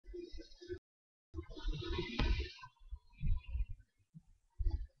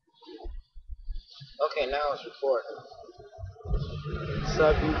Okay, now it's recording. What's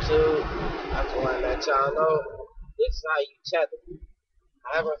up, YouTube? I just want to let y'all know this is how you tether.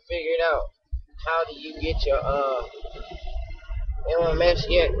 I haven't figured out how do you get your MMS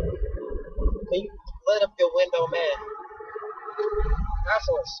yet. Can you let up your window, man? Have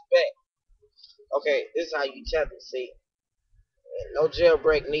some respect. Okay, this is how you tether. See, no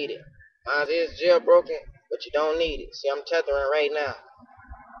jailbreak needed. Mine is jailbroken, but you don't need it. See, I'm tethering right now,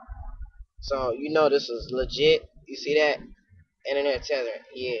 so you know this is legit. You see that? Internet tethering,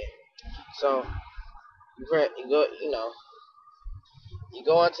 yeah. So you go, you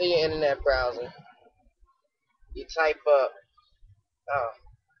go onto your internet browser. You type up uh,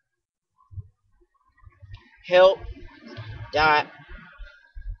 help dot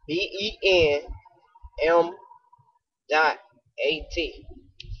BENM dot AT,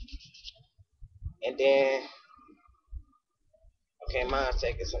 and then okay, mine's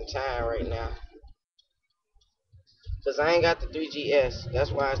taking some time right now because I ain't got the 3GS.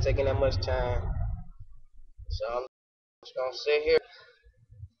 That's why it's taking that much time. So I'm just gonna sit here.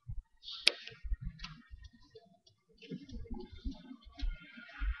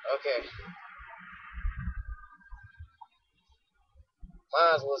 Okay,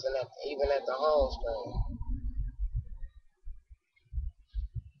 mine wasn't even at the home screen.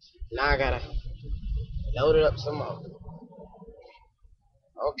 Now I gotta load it up some more.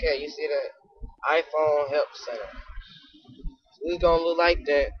 Okay, you see that iPhone help center. So it's gonna look like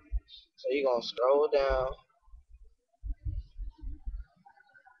that. So you're gonna scroll down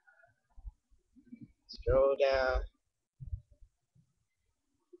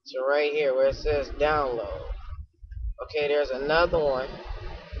to right here where it says download. Okay, there's another one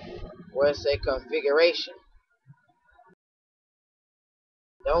where it says configuration.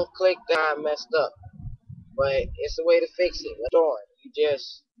 Don't click that I messed up, but it's a way to fix it. You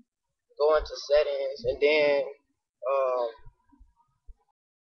just go into settings and then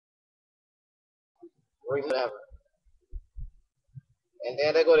remove, and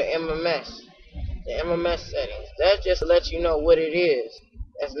then they go to MMS. The MMS settings. That's just to let you know what it is.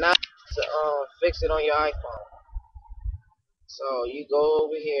 That's not to fix it on your iPhone. So you go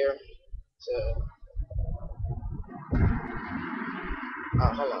over here to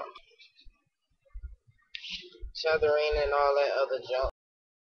hold on, tethering and all that other junk.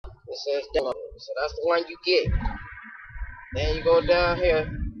 It says download. So that's the one you get. Then you go down here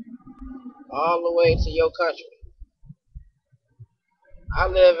all the way to your country. I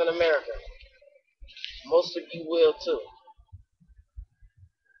live in America. Most of you will too.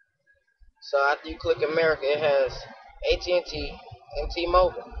 So after you click America, it has AT&T and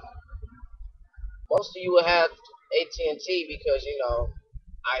T-Mobile. Most of you will have AT&T because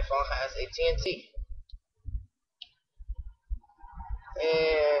iPhone has AT&T.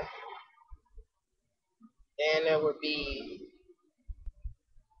 And then there would be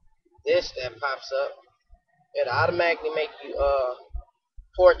this that pops up. It automatically make you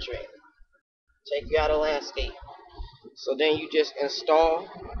portrait, take you out of landscape. So then you just install.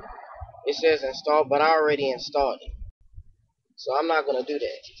 It says install, but I already installed it, so I'm not gonna do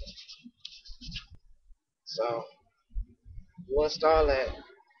that. So you install that.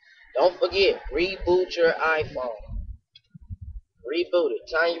 Don't forget, reboot your iPhone. Reboot it.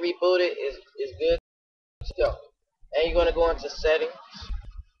 Time you reboot it is good to go. And you're gonna go into settings.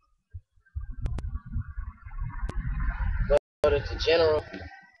 Go to general.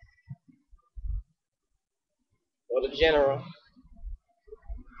 Go to general.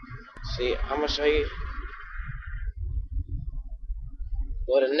 See, I'm gonna show you.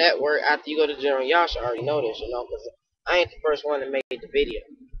 Go to network after you go to general. Y'all should already know this, because I ain't the first one that made the video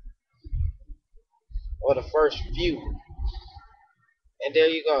or the first few. And there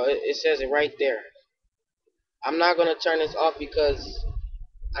you go. It says it right there. I'm not gonna turn this off because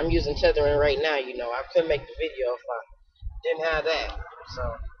I'm using tethering right now. I couldn't make the video if I didn't have that.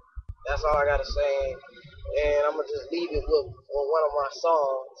 So that's all I gotta say. And I'm gonna just leave it with one of my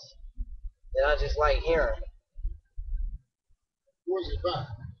songs that I just like hearing. Who's it by?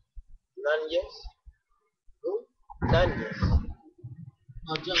 None yes. Who? None yes.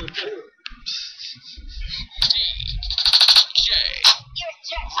 I'll tell it to you.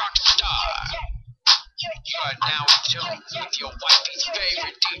 DJ Rockstar. You are now in tune with your wifey's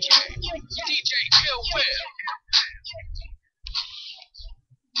favorite DJ, DJ Ill Will.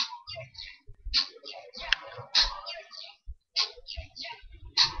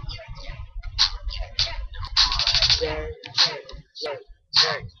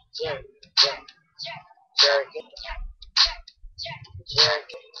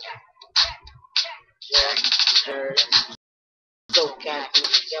 So got me.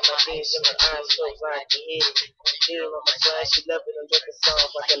 Got my jeans in my eyes closed like the head. Deal on my side, she love it. I'm drinking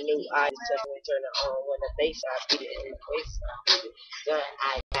songs like a new eye. Check me, turn it on when the bass I beat it. Bass I beat it. Done,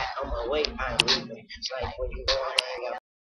 I got on my way. I'm leaving. It's like when you go, I ain't got